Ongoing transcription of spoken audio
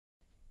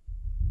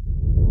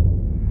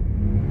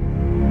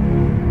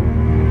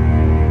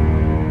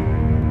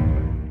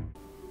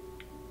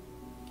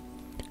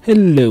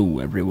Hello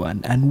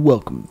everyone, and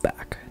welcome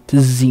back to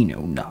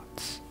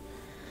Xenonauts.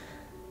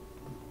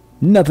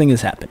 Nothing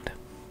has happened.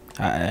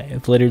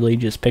 I've literally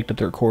just picked up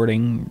the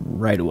recording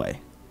right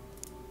away.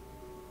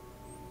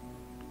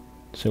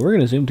 So we're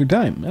going to zoom through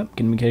time. Yep,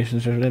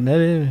 communications,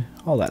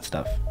 all that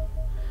stuff.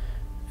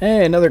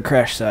 Hey, another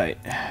crash site.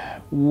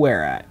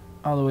 Where at?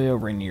 All the way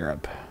over in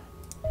Europe.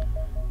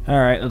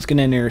 Alright, let's get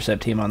an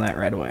intercept team on that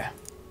right away.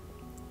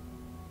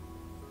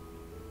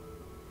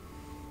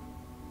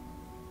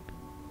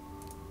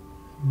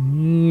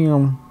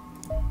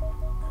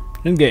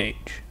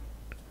 Engage.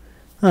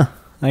 Huh,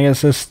 I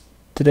guess this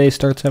today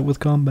starts out with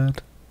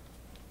combat.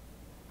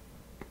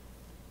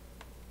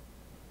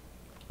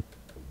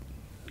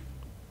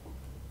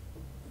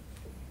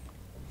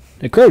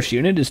 The Crouch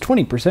unit is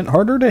 20%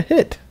 harder to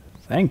hit.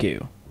 Thank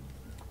you.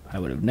 I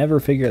would have never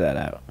figured that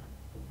out.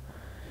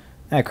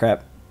 Ah,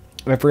 crap.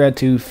 I forgot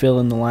to fill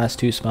in the last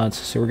two spots,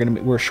 so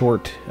we're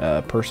short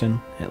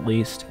person at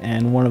least,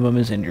 and one of them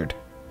is injured.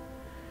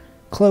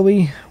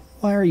 Chloe,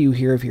 why are you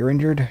here if you're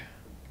injured?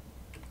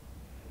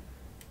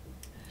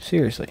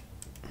 Seriously.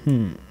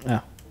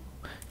 Oh.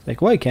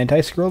 Like, why can't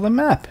I scroll the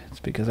map? It's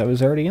because I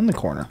was already in the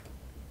corner.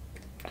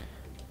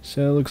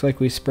 So it looks like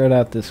we spread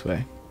out this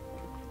way.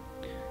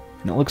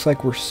 And it looks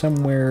like we're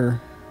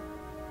somewhere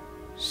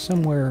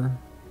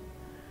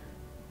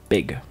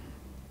big.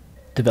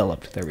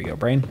 Developed. There we go,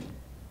 brain.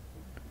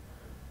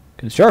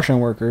 Construction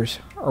workers.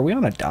 Are we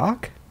on a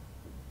dock?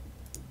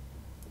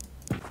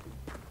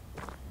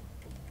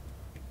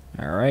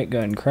 Alright, go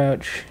ahead and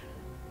crouch.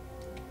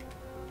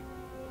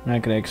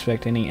 Not going to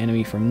expect any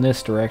enemy from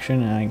this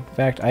direction. And in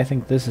fact, I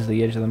think this is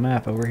the edge of the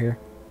map over here.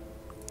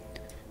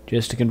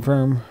 Just to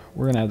confirm,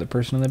 we're going to have the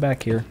person in the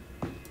back here.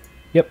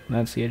 Yep,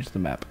 that's the edge of the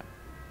map.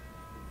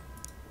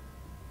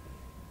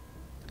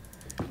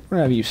 We're going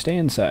to have you stay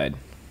inside.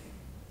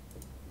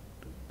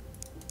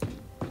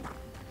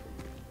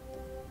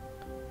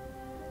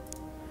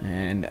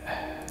 And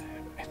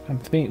I'm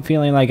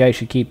feeling like I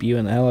should keep you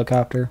in the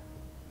helicopter.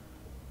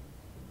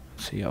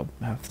 Let's see, I'll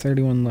have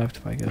 31 left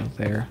if I go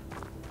there.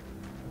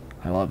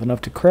 I'll have enough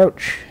to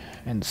crouch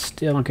and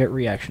still get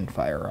reaction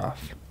fire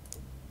off.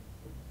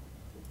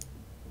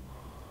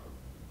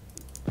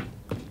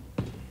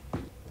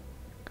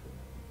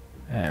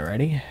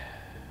 Alrighty.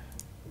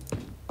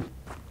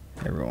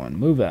 Everyone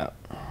move out.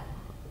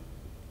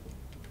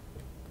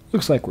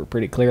 Looks like we're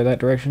pretty clear that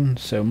direction,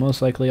 so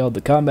most likely all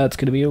the combat's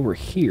going to be over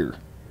here.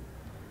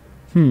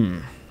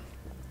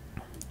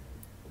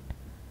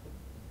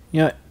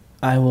 Yeah,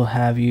 I will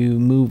have you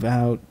move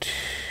out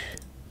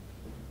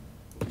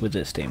with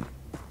this team.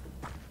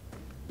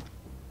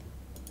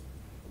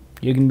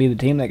 You can be the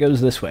team that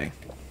goes this way.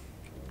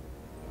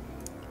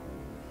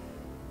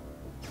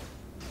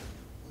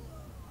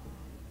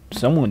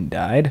 Someone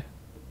died.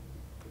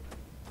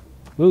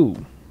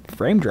 Ooh,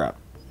 frame drop.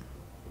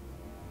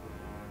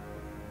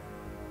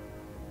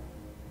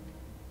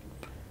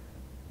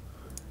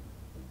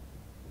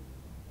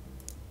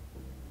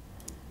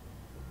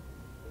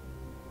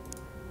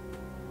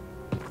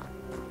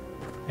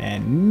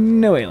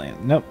 And no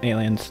alien. Nope,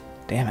 aliens.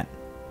 Damn it.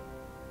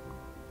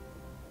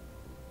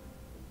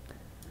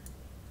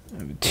 I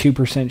have a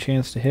 2%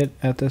 chance to hit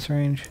at this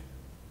range.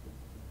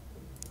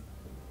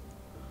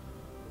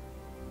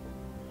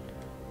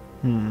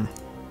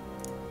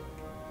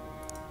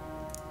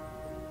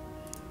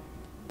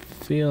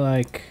 Feel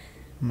like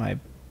my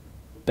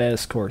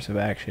best course of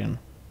action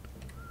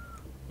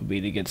would be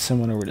to get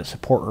someone over to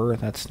support her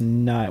that's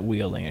not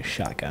wielding a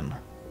shotgun.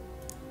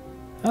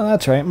 Oh,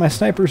 that's right, my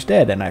sniper's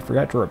dead and I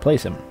forgot to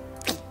replace him.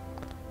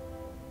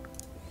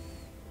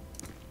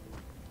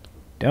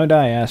 Don't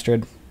die,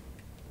 Astrid.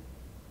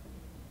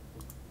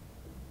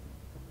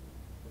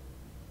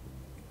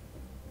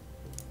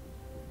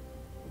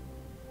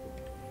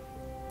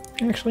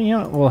 Actually, you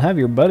know, we'll have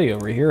your buddy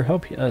over here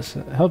help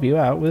you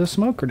out with a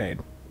smoke grenade.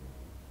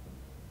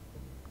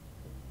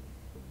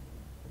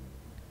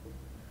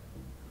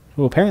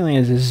 Who apparently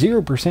has a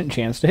 0%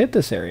 chance to hit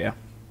this area.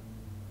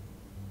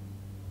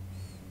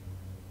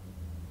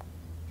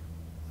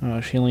 Oh,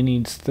 she only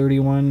needs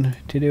 31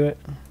 to do it.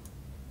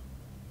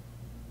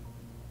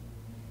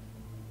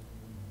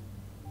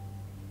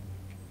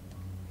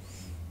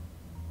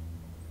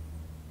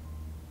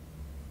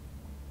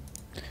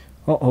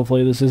 Well,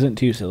 hopefully this isn't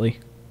too silly.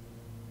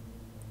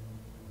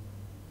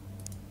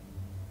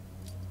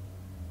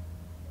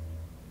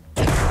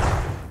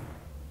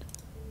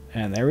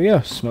 And there we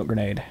go, smoke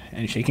grenade.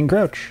 And she can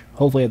crouch.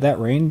 Hopefully at that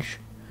range,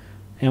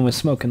 and with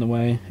smoke in the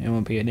way, it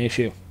won't be an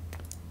issue.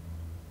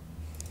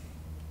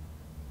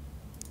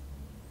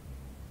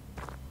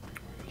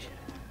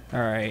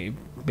 Alright,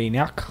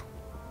 Bignac.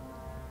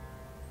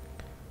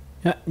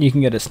 Yeah, you can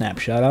get a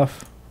snapshot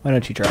off. Why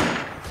don't you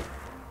try?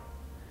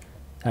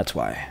 That's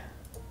why.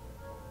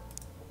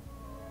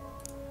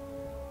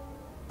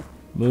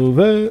 Move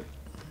it.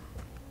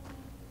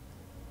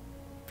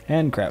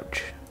 And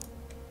crouch.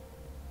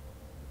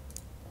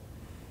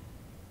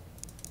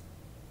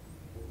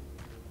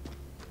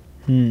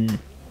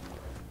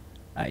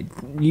 I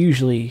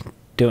usually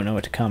don't know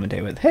what to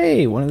commentate with.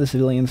 Hey, one of the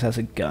civilians has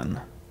a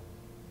gun.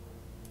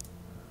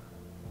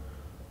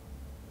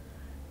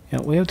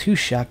 Yeah, we have 2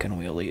 shotgun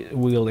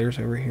wielders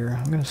over here.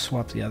 I'm going to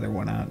swap the other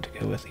one out to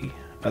go with the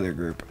other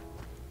group.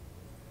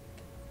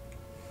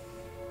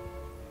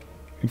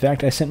 In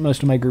fact, I sent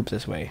most of my group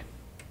this way.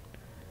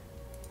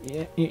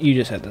 Yeah, you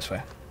just head this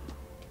way.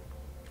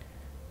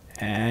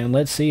 And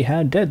let's see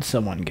how dead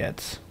someone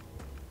gets.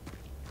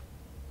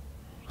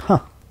 Huh.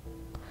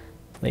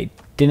 They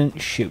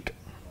didn't shoot.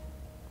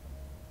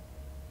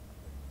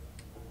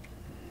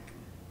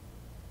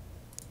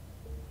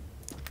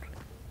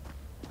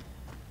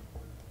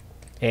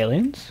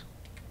 Aliens?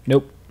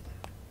 Nope.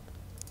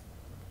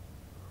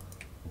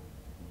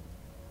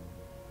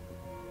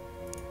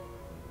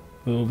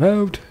 Move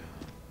out.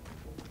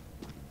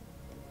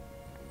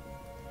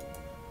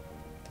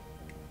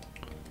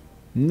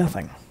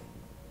 Nothing.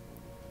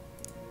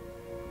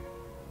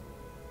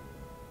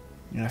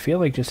 And I feel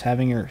like just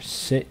having her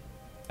sit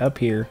up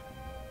here,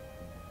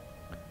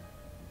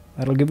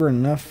 that'll give her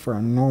enough for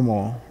a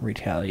normal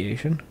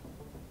retaliation.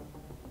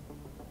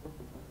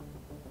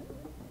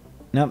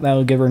 Nope,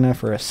 that'll give her enough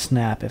for a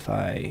snap if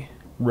I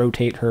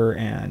rotate her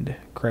and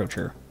crouch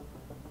her.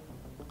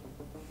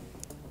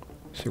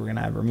 So we're going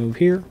to have her move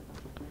here,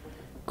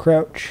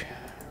 crouch,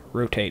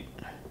 rotate.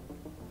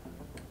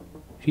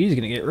 She's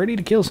going to get ready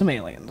to kill some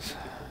aliens.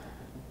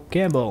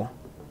 Campbell,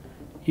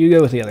 you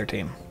go with the other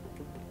team.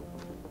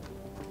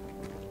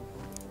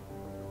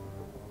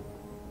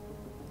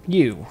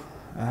 You,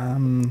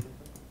 move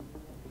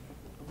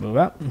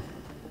out.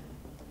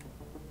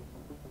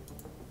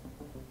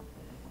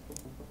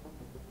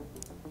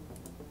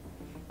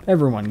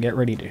 Everyone get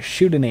ready to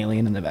shoot an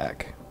alien in the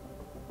back.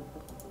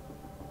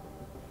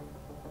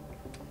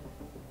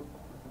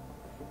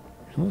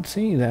 Let's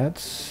see,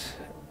 that's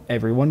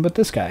everyone but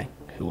this guy,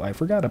 who I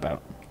forgot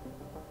about.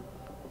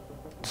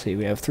 Let's see,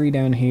 we have 3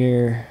 down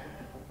here.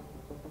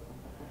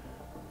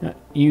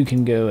 You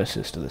can go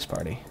assist to this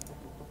party.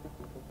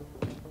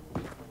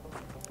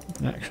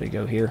 Actually,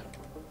 go here.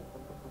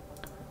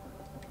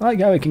 I like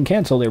how we can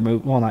cancel their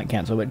move. Well, not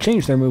cancel, but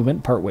change their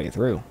movement partway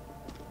through.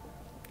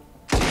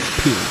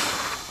 Pew.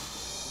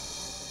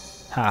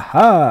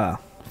 Ha-ha!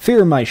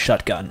 Fear my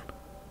shotgun.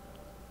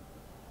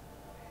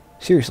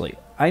 Seriously,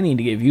 I need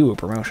to give you a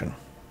promotion.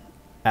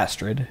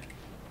 Astrid. You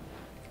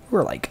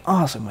were like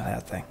awesome with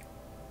that thing.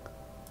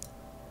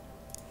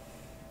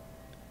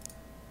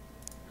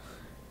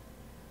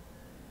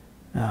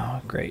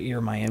 Oh, great, you're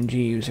my MG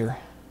user.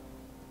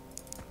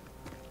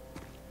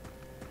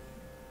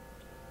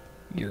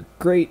 You're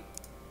great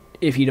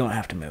if you don't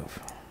have to move.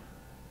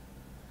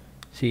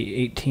 See,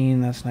 18,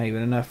 that's not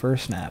even enough for a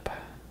snap.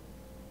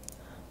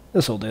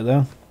 This'll do,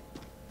 though.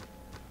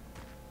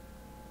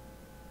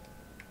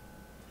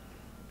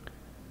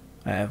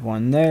 I have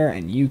one there,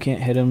 and you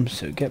can't hit him,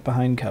 so get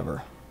behind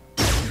cover.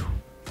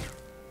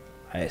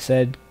 I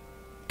said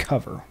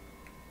cover.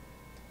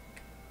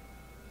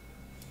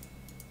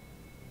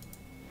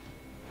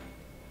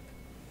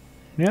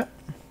 Yep.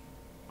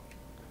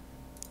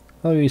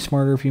 That would be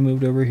smarter if you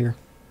moved over here.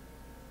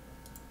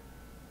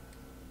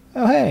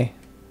 Oh, hey.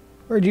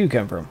 Where'd you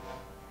come from?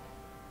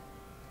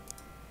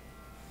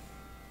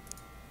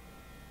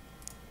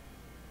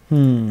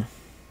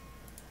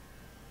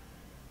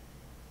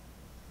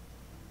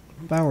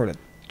 If I were to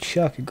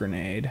chuck a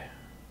grenade...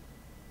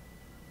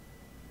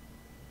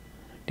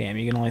 Damn,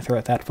 you can only throw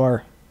it that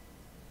far.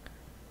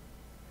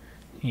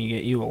 You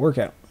get you a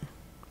workout.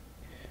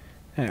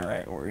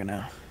 Alright, we're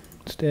gonna...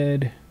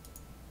 Instead...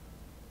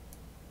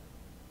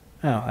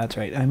 Oh, that's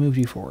right. I moved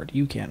you forward.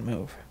 You can't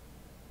move.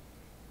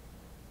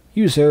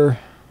 You, sir,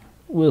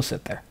 will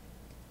sit there.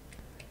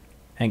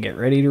 And get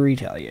ready to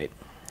retaliate.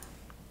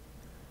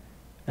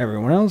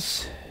 Everyone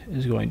else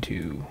is going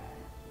to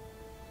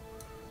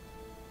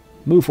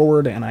move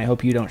forward, and I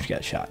hope you don't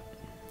get shot.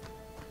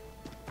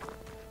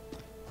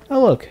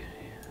 Oh, look.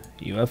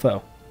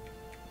 UFO.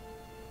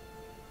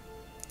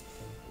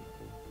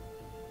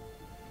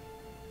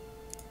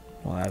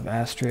 We'll have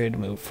Astrid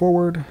move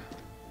forward.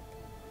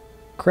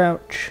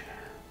 Crouch.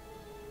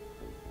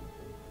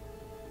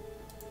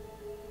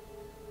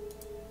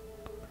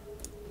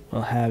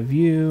 We'll have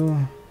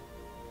you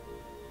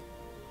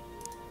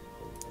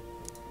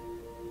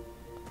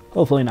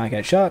hopefully not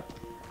get shot.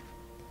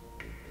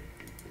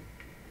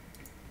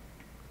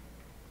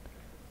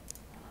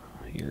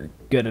 You're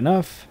good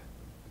enough.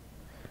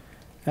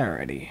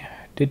 Alrighty.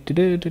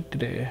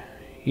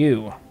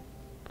 You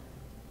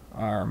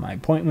are my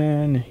point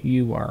man.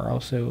 You are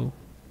also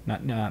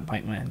not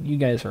point man. You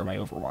guys are my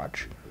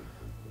Overwatch.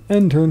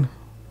 End turn.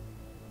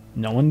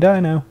 No one die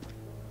now.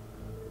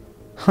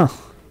 Huh.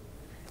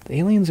 The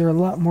aliens are a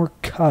lot more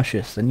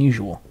cautious than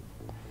usual.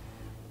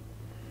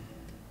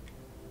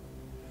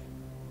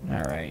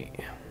 Alright.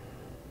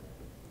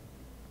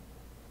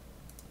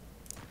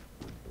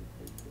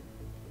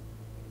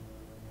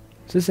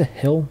 Is this a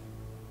hill?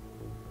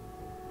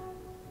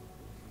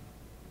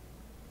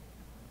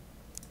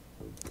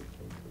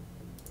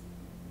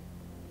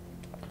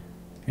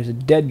 There's a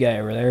dead guy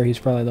over there. He's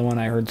probably the one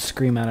I heard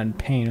scream out in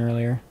pain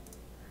earlier.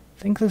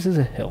 think this is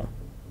a hill.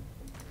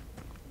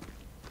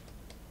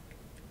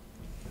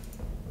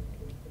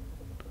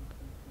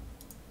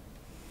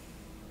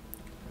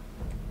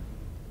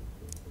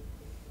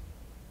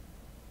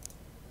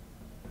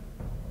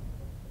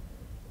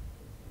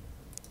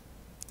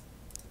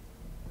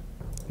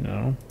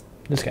 No,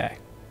 this guy.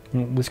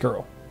 This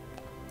girl.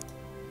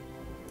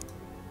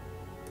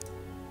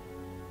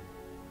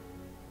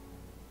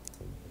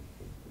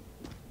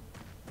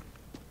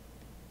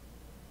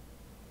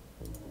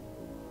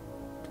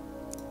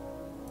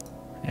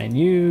 And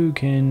you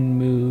can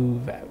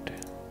move out.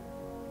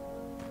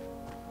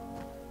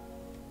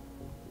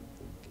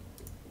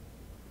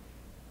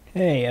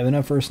 Hey, I have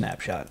enough for a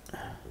snapshot.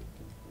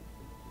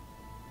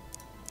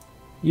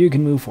 You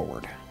can move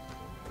forward.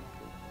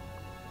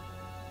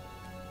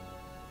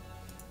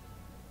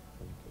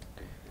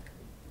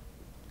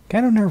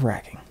 Kind of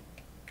nerve-wracking,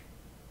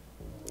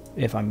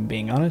 if I'm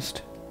being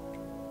honest.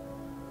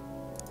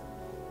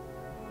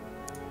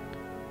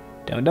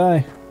 Don't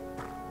die.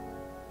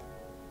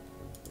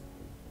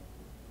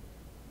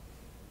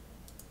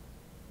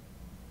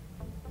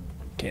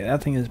 Okay,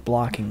 that thing is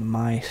blocking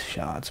my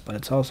shots, but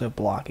it's also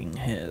blocking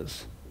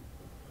his.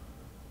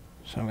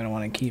 So I'm going to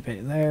want to keep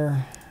it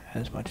there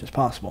as much as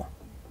possible.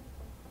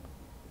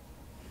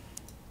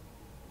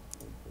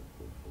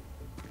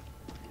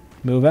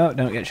 Move out,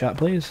 don't get shot,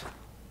 please.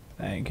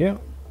 Thank you.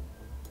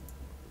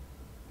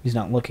 He's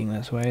not looking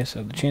this way,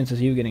 so the chances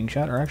of you getting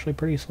shot are actually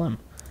pretty slim.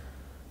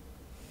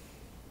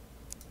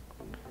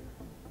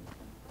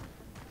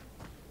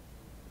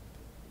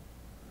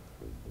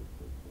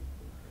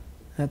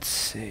 Let's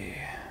see.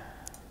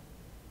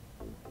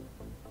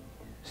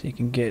 So you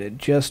can get it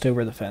just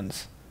over the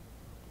fence.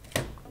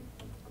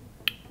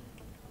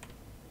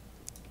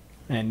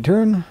 And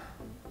turn.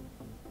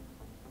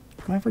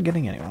 Am I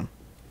forgetting anyone?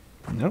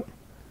 Nope.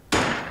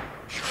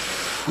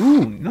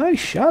 Ooh, nice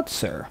shot,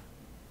 sir.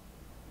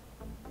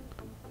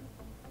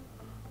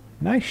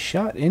 Nice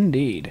shot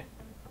indeed.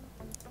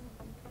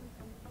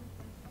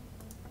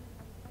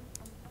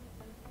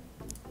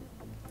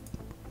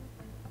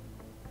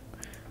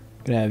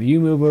 Gonna have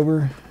you move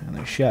over, and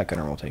the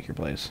shotgunner will take your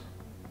place.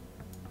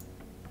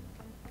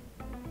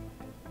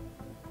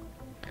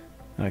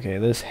 Okay,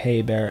 this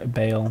hay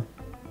bale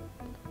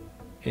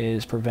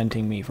is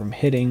preventing me from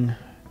hitting,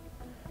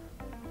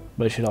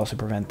 but it should also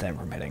prevent them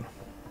from hitting.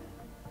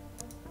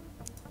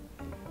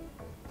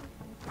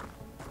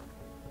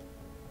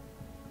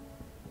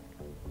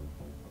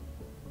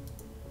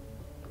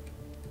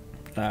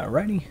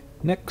 Alrighty,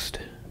 next.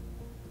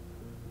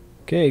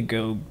 Okay,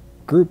 go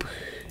group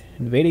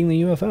invading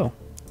the UFO.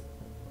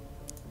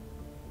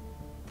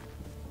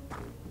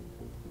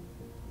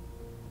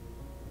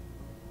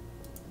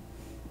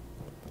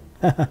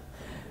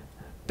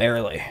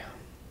 Barely.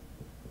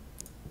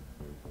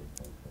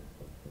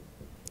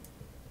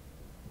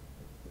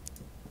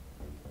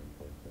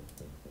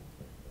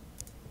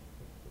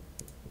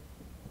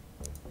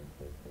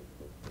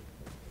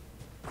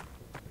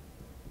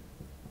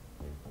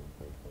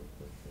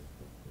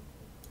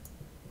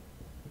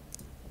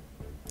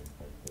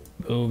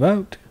 Move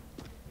out.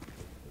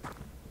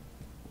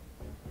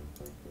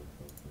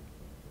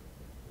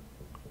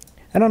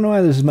 I don't know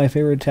why this is my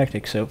favorite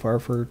tactic so far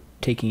for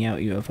taking out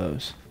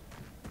UFOs.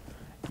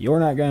 You're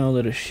not going to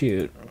let us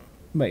shoot,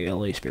 but you'll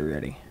at least be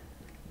ready.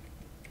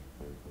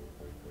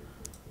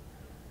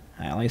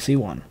 I only see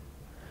one.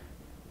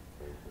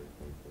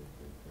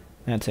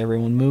 That's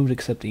everyone moved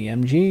except the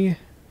MG.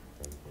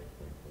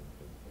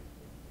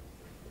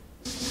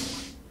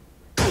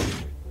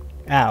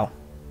 Ow.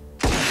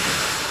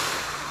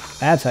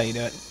 That's how you do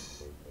it.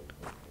 Is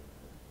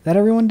that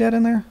everyone dead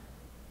in there?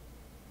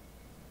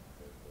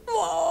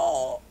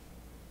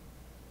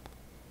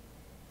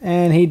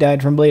 And he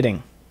died from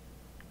bleeding.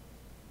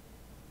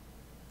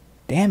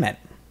 Damn it.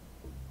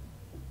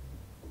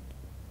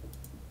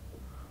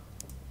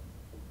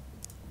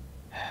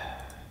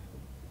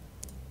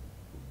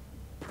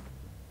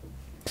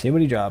 See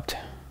what he dropped.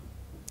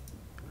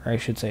 Or I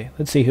should say,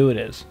 let's see who it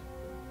is.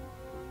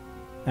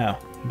 Oh,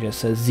 it just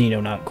says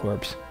Xenonaut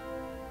Corpse.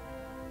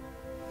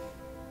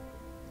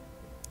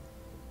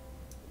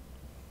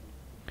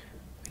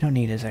 We don't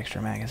need his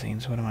extra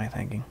magazines, what am I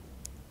thinking?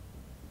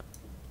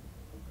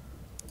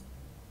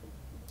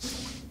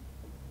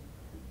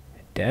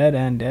 Dead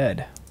and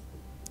dead.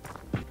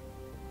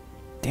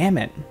 Damn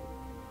it.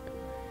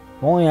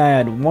 If only I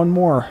had one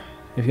more.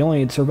 If you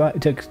only had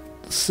survived, took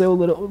so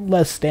little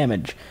less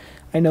damage.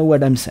 I know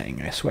what I'm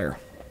saying, I swear.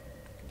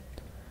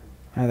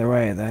 Either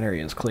way, that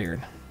area is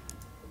cleared.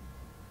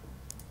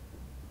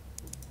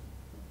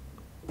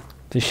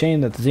 It's a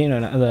shame that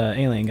the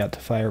alien got to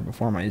fire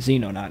before my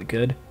Xenonaut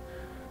could.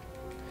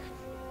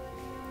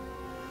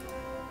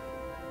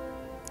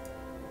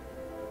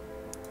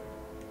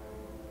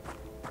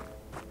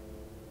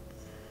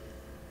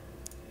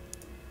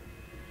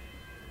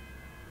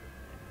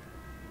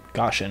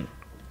 Goshen.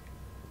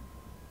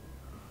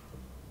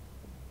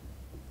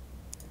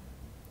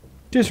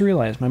 Just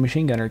realized my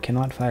machine gunner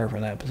cannot fire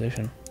from that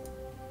position.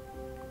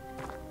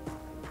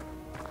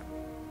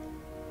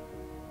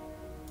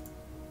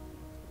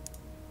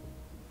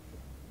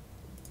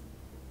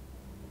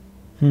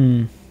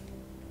 Hmm.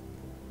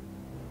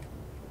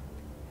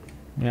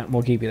 Yeah,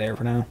 we'll keep you there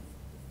for now.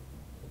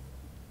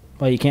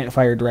 Well, you can't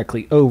fire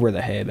directly over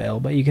the hay bale,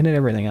 but you can hit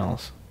everything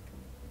else.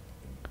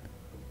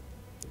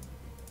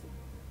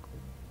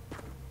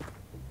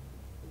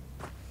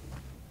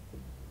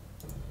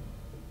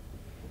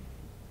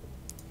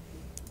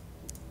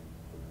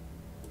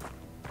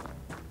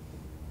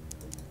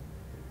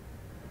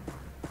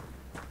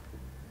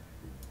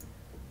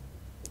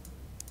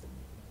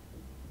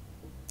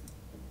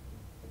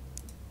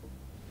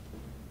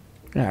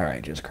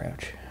 Alright, just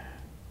crouch.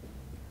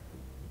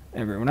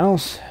 Everyone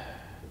else.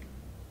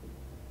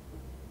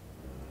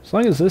 As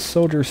long as this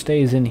soldier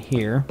stays in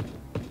here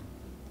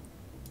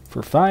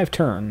for 5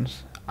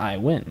 turns, I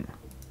win.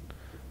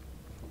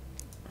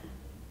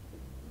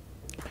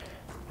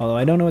 Although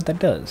I don't know what that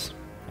does.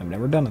 I've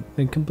never done it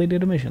and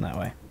completed a mission that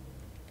way.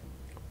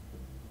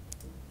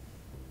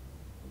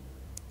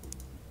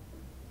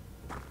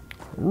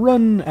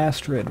 Run,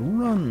 Astrid,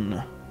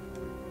 run!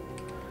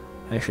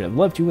 I should have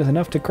left you with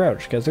enough to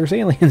crouch, because there's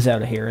aliens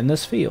out of here in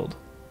this field.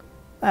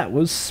 That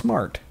was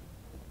smart.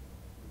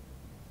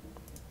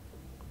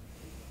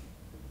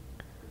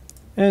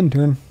 End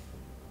turn.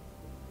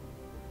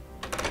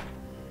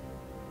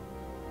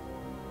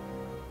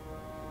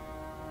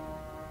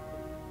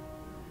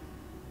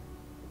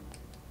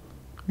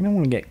 I don't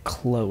want to get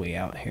Chloe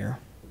out here.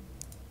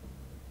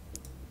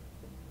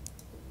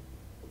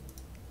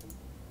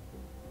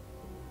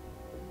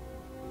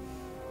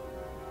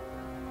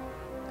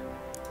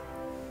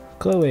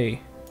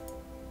 Chloe.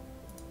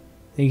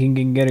 Think you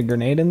can get a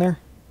grenade in there?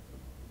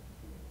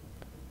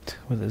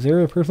 With a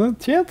 0%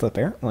 chance,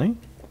 apparently.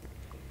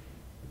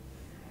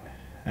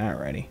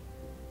 Alrighty.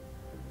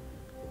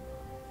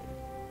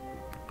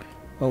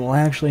 What we'll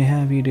actually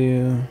have you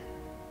do...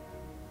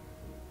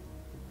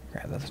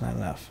 Crap, that's not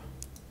enough.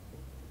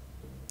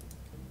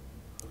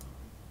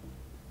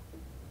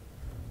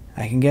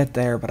 I can get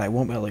there, but I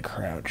won't be able to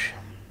crouch.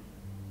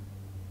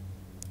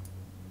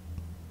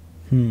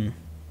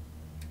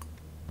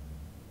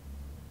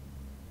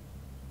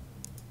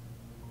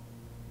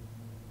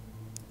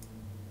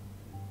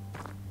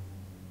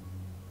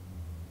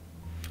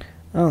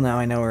 Oh, now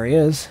I know where he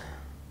is.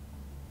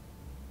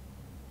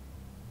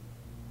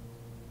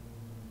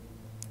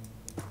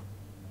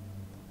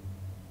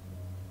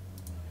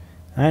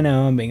 I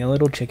know, I'm being a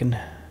little chicken.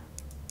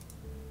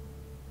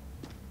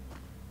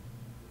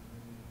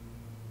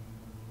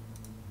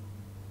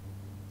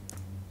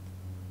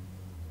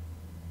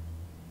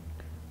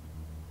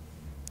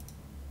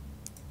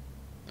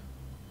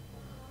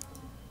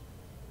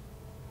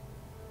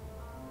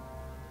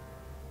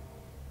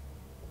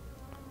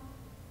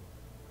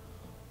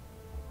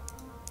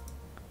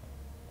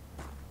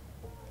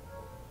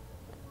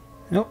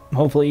 Nope,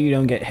 hopefully you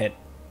don't get hit.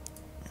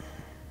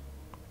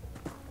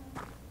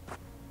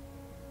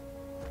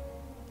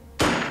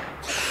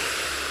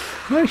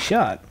 Nice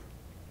shot.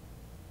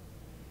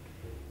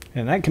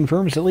 And that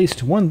confirms at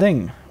least one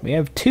thing. We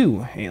have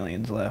 2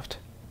 aliens left.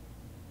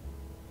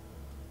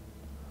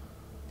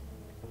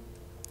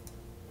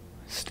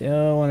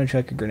 Still want to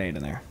chuck a grenade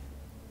in there.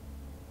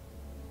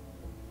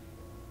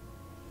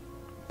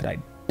 But I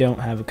don't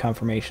have a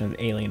confirmation of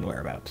alien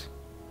whereabouts.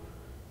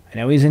 I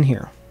know he's in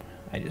here.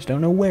 I just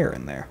don't know where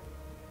in there.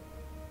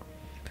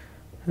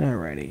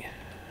 Alrighty.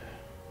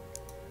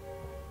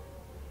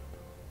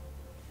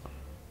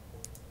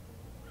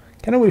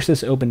 Kinda wish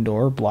this open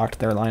door blocked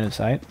their line of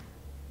sight.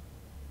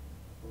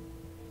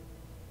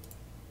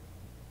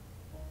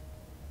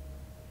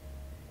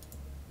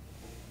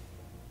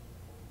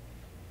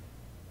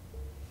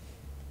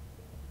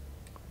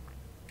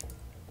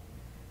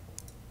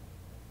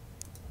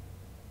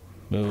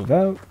 Move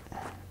out.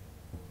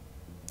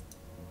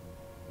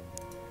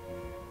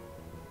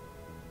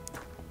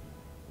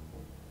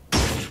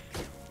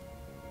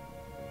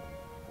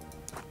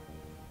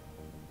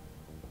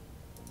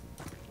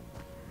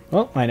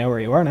 Well, I know where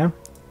you are now.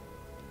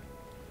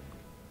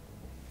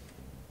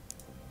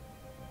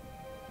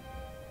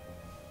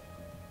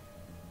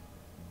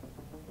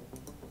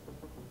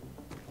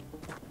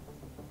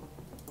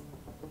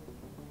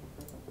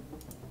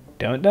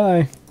 Don't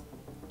die.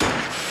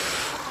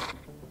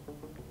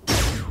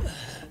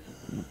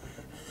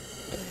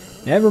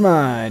 Never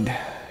mind.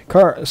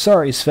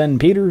 Sorry, Sven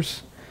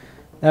Peters.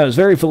 That was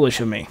very foolish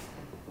of me.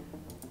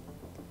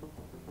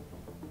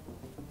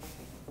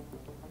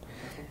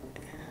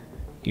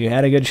 You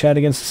had a good shot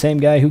against the same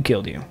guy who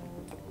killed you.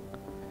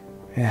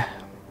 Yeah.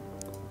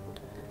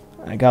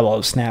 A couple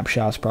of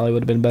snapshots probably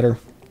would have been better.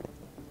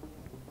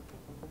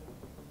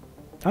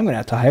 I'm going to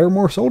have to hire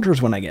more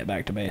soldiers when I get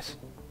back to base.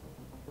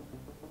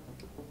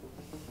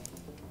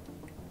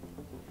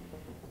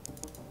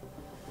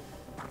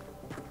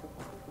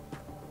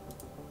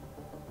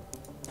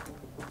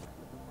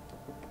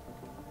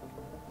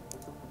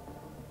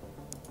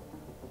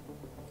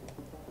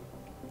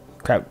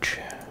 Crouch.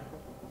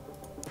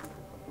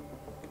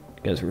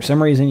 Because for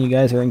some reason you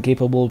guys are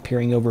incapable of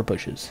peering over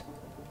bushes.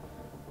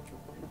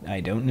 I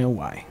don't know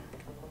why.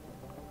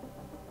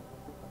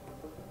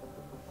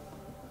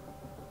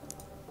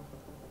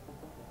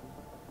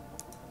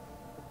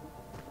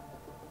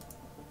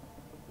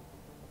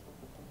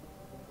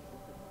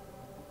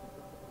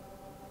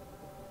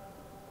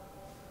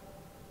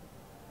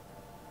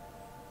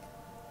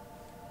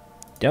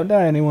 Don't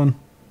die, anyone.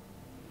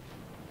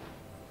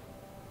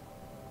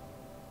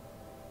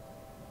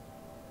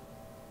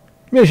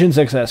 Mission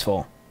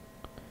successful.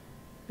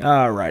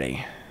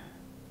 Alrighty.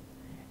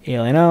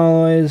 Alien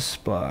alloys,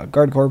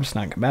 guard corps,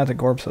 non-combatant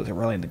corps, those are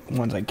really the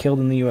ones I killed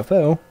in the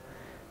UFO.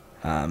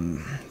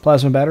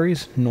 Plasma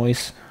batteries,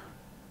 noise.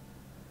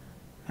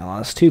 I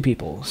lost 2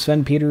 people,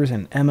 Sven Peters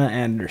and Emma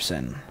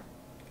Anderson.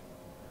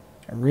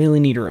 I really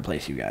need to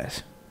replace you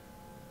guys.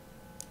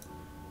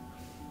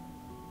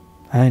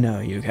 I know,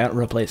 you can't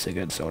replace a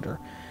good soldier.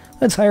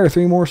 Let's hire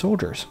 3 more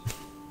soldiers.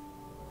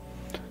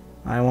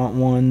 I want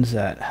ones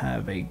that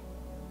have a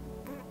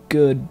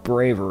good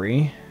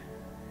bravery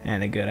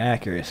and a good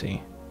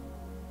accuracy,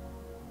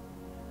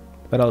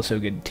 but also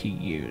good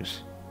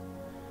TUs.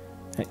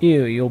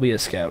 You'll be a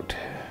scout.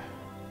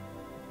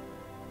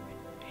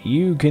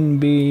 You can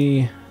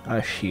be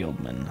a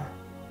shieldman.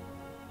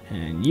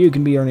 And you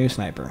can be our new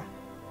sniper.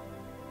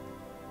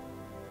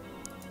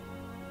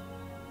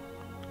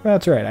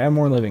 That's right, I have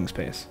more living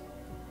space.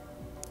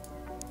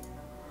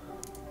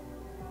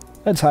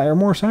 Let's hire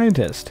more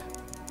scientists.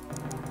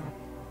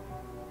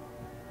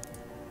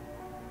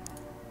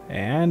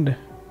 And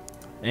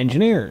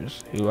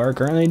engineers, who are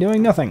currently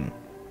doing nothing.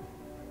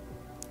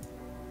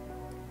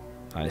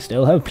 I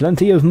still have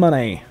plenty of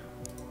money.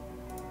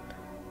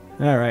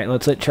 Alright,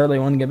 let's let Charlie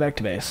 1 get back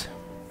to base.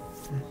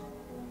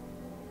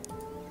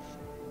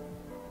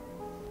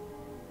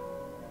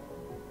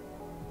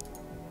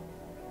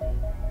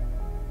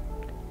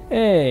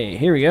 Hey,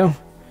 here we go.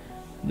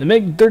 The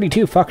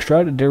MiG-32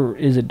 Foxtrot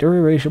is a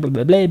duration blah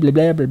blah blah blah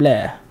blah blah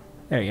blah.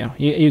 There you go.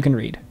 You can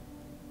read.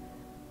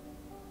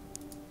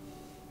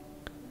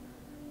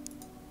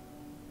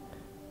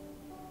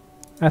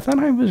 I thought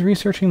I was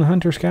researching the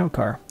Hunter Scout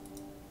car.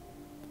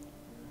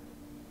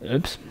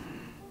 Oops.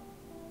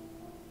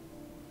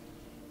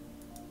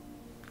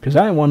 Because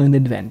I want an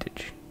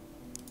advantage.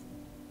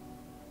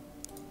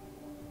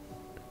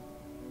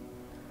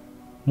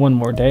 One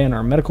more day and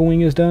our medical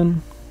wing is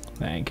done.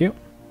 Thank you.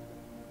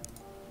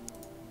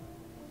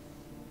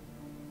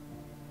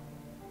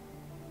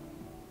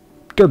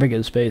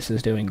 Durbiga's base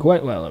is doing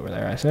quite well over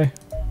there, I say.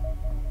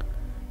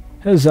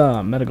 His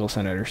medical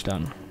senator's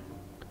done.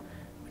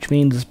 Which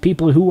means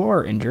people who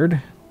are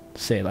injured,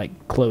 say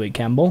like Chloe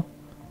Campbell.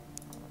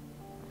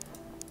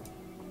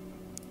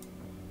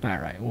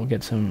 Alright, we'll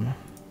get some...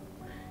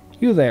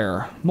 You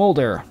there,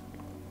 Mulder.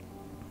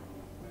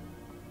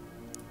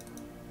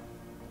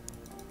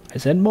 I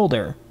said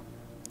Mulder.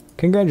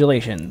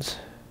 Congratulations.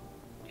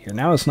 You're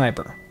now a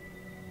sniper.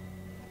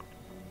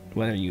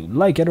 Whether you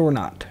like it or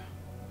not.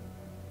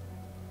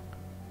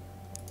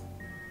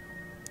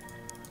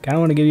 Kinda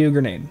want to give you a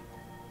grenade.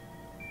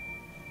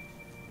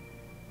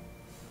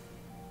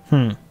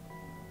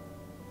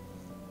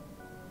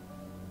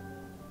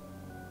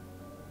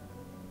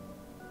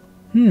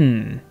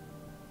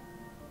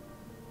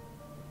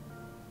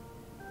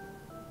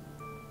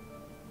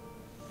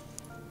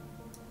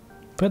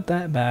 Put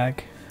that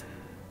back.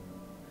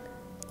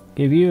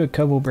 Give you a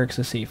couple bricks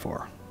of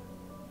C4.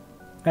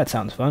 That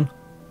sounds fun.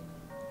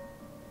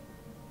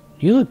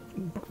 You look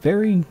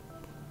very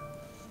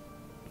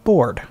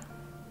bored,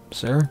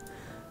 sir.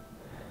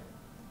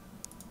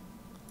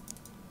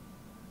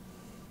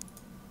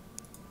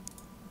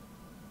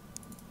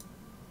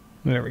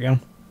 There we go.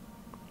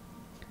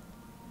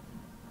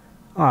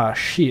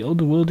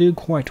 Shield will do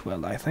quite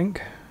well, I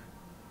think.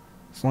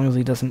 As long as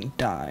he doesn't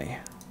die.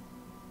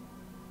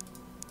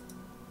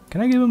 Can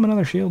I give him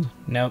another shield?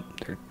 Nope,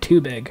 they're too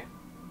big.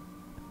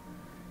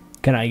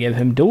 Can I give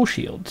him dual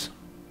shields?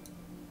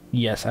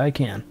 Yes, I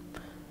can.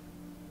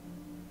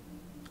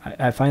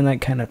 I find that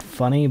kind of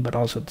funny, but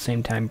also at the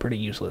same time pretty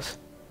useless.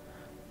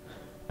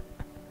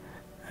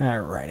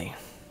 Alrighty.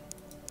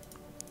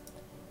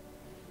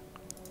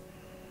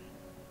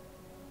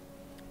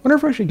 Wonder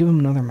if I should give him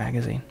another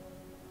magazine.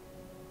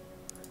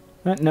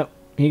 Nope,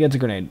 he gets a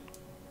grenade.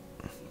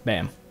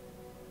 Bam.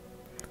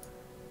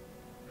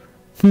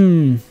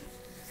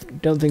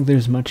 Don't think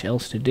there's much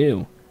else to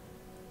do.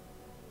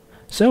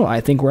 So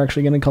I think we're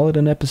actually going to call it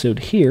an episode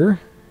here,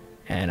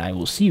 and I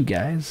will see you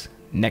guys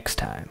next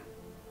time.